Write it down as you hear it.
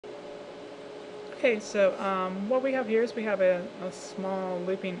Okay, so what we have here is we have a small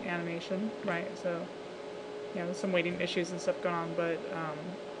looping animation, right? So, there's some waiting issues and stuff going on, but,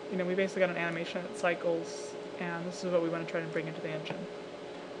 we basically got an animation that cycles, and this is what we want to try to bring into the engine.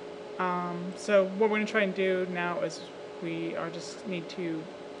 So what we're going to try and do now is we are just need to,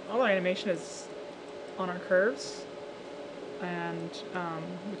 all our animation is on our curves, and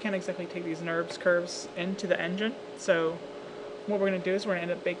we can't exactly take these NURBS curves into the engine, so what we're going to do is we're going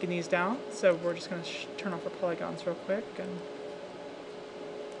to end up baking these down. So we're just going to turn off our polygons real quick, and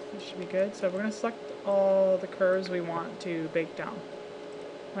it should be good. So we're going to select all the curves we want to bake down.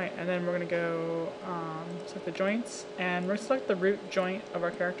 Right, and then we're going to go select the joints, and we're going to select the root joint of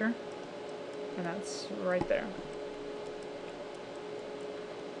our character, and that's right there.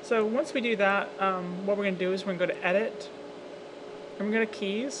 So once we do that, what we're going to do is we're going to go to Edit, and we're going to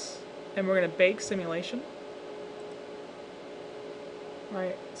Keys, and we're going to Bake Simulation.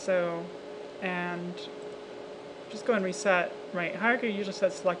 Right, so, and just go and reset, right, hierarchy usually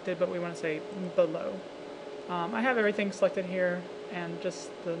says selected, but we want to say below. I have everything selected here, and just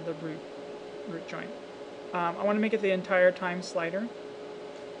the root joint. I want to make it the entire time slider,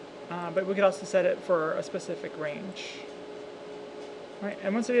 but we could also set it for a specific range. Right,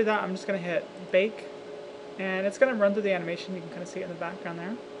 and once I do that, I'm just going to hit Bake, and it's going to run through the animation. You can kind of see it in the background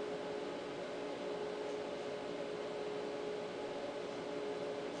there.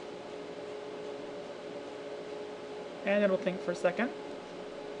 And it'll think for a second.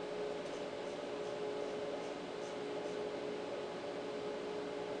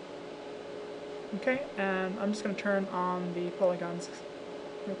 Okay, and I'm just going to turn on the polygons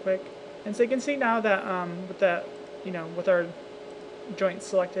real quick. And so you can see now that with that, with our joints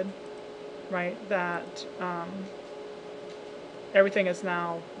selected, right, that everything is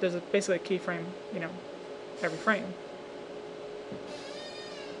now, there's basically a keyframe, every frame.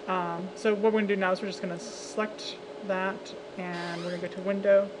 So what we're going to do now is we're just going to select that, and we're going to go to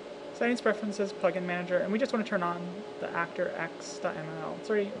Window, Settings, Preferences, Plugin Manager, and we just want to turn on the actorX.ml.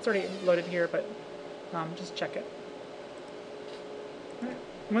 It's already loaded here, but just check it. Right.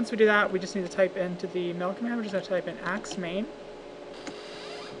 Once we do that, we just need to type into the mail command. We're just going to type in axmain.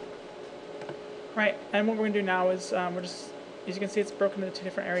 Right, and what we're going to do now is we're just, as you can see, it's broken into two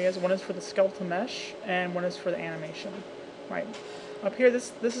different areas. One is for the skeletal mesh, and one is for the animation. Right. Up here,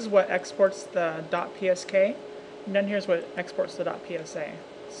 this is what exports the .psk, and down here is what exports the .psa.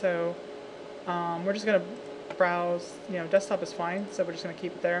 So we're just going to browse, desktop is fine, so we're just going to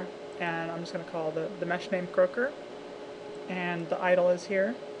keep it there, and I'm just going to call the mesh name Croaker, and the idle is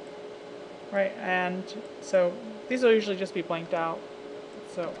here. Right, and so these will usually just be blanked out.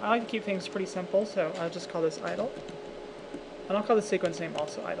 So I like to keep things pretty simple, so I'll just call this idle. And I'll call the sequence name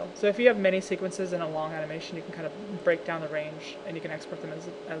also idle. So if you have many sequences in a long animation, you can kind of break down the range, and you can export them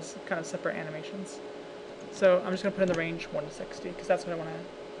as kind of separate animations. So I'm just going to put in the range 1 to 60, because that's what I want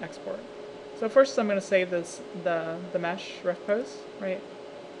to export. So first I'm going to save the mesh ref pose, right?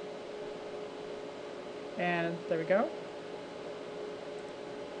 And there we go.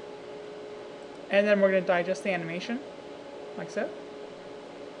 And then we're going to digest the animation, like so.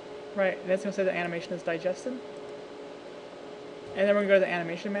 Right, and it's going to say the animation is digested. And then we're going to go to the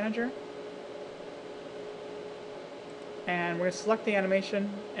animation manager. And we're going to select the animation,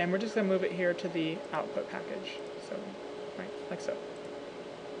 and we're just going to move it here to the output package. So, right, like so.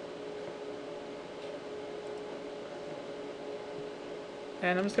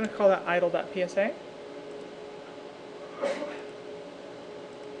 And I'm just going to call that idle.psa.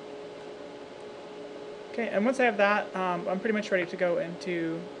 Okay, and once I have that, I'm pretty much ready to go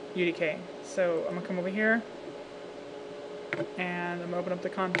into UDK. So I'm going to come over here, and I'm going to open up the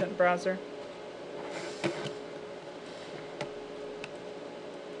content browser.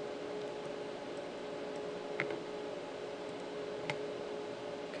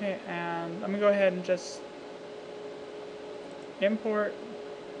 Okay, and I'm going to go ahead and just import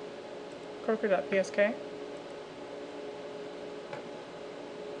croaker.psk.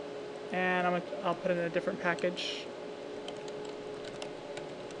 And I'll put it in a different package.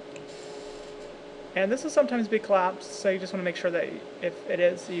 And this will sometimes be collapsed, so you just want to make sure that if it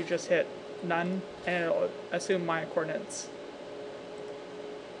is, you just hit none, and it'll assume my coordinates.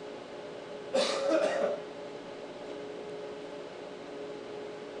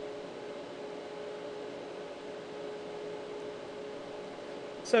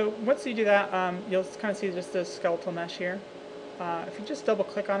 So once you do that, you'll kind of see just this skeletal mesh here. If you just double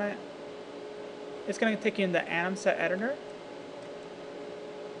click on it, it's going to take you in the anim set editor.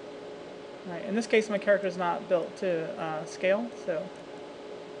 Right, in this case, my character is not built to scale, so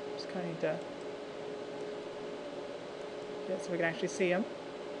just kind of need to get it so we can actually see him.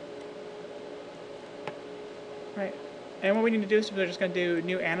 Right. And what we need to do is we're just going to do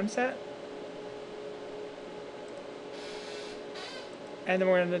new anim set. And then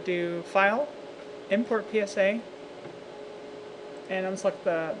we're going to do File, Import PSA, and I'm going to select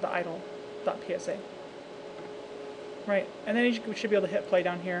the idle.psa. Right, and then you should be able to hit play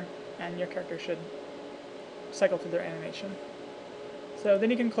down here, and your character should cycle through their animation. So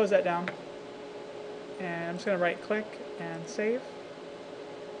then you can close that down, and I'm just going to right click and save.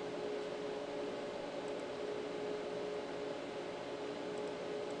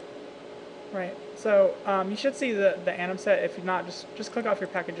 Right, so you should see the anim set. If you're not, just click off your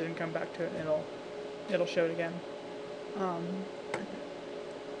packages and come back to it, and it'll show it again.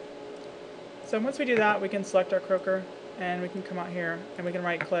 So once we do that, we can select our croaker, and we can come out here, and we can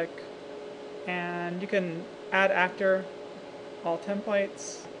right click, and you can add actor, all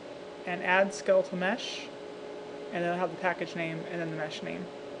templates, and add skeletal mesh, and it'll have the package name and then the mesh name,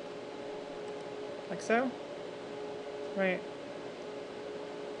 like so. Right.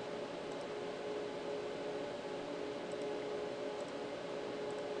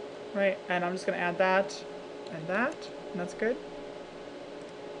 Right, and I'm just going to add that, and that's good.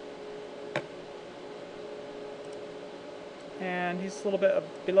 And he's a little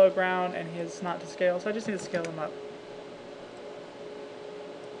bit below ground, and he's not to scale, so I just need to scale him up.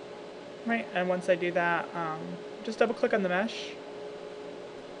 Right, and once I do that, just double click on the mesh.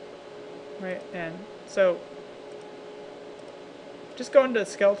 Right, and so just go into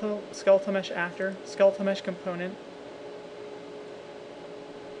skeletal mesh actor, skeletal mesh component.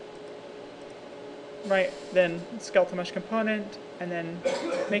 Right, then skeletal mesh component, and then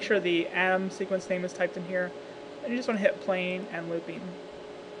make sure the anim sequence name is typed in here. And you just want to hit plane and looping.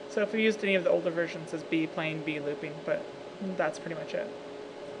 So if we used any of the older versions, it's B plane, B looping, but that's pretty much it.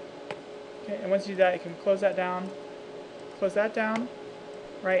 Okay, and once you do that, you can close that down,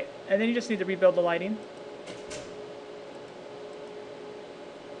 right, and then you just need to rebuild the lighting.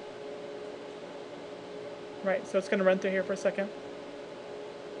 Right, so it's going to run through here for a second.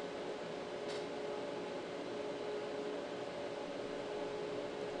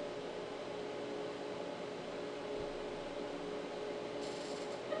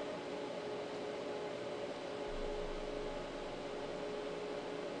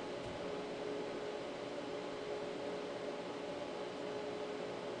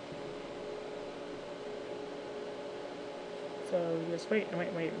 So just wait.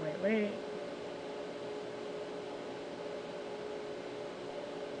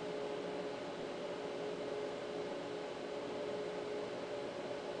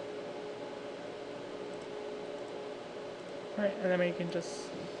 Right, and then we can just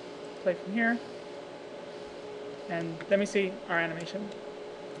play from here. And let me see our animation.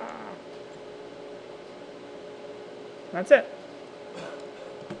 That's it.